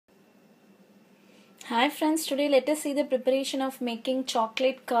Hi friends, today let us see the preparation of making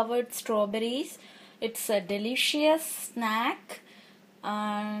chocolate covered strawberries. It's a delicious snack,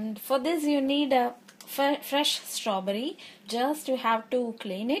 and for this you need a fresh strawberry. Just you have to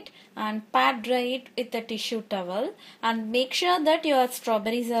clean it and pat dry it with a tissue towel, and make sure that your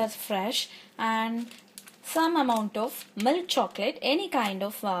strawberries are fresh, and some amount of milk chocolate, any kind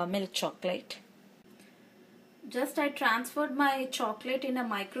of milk chocolate. Just I transferred my chocolate in a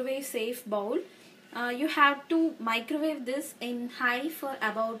microwave safe bowl. You have to microwave this in high for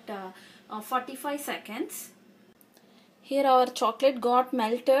about 45 seconds. Here our chocolate got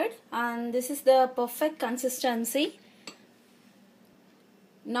melted and this is the perfect consistency.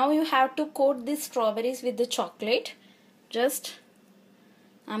 Now you have to coat these strawberries with the chocolate. Just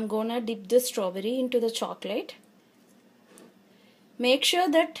I'm gonna dip the strawberry into the chocolate. Make sure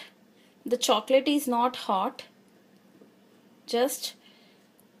that the chocolate is not hot. Just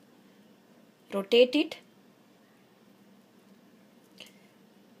rotate it.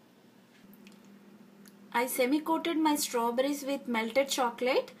 I semi-coated my strawberries with melted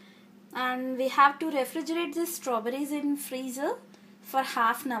chocolate, and we have to refrigerate these strawberries in freezer for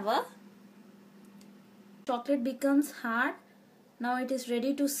half an hour. Chocolate becomes hard. Now it is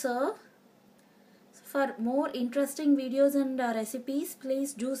ready to serve. For more interesting videos and recipes,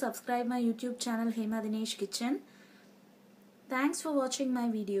 please do subscribe my YouTube channel Hema Dinesh Kitchen. Thanks for watching my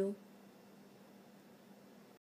video.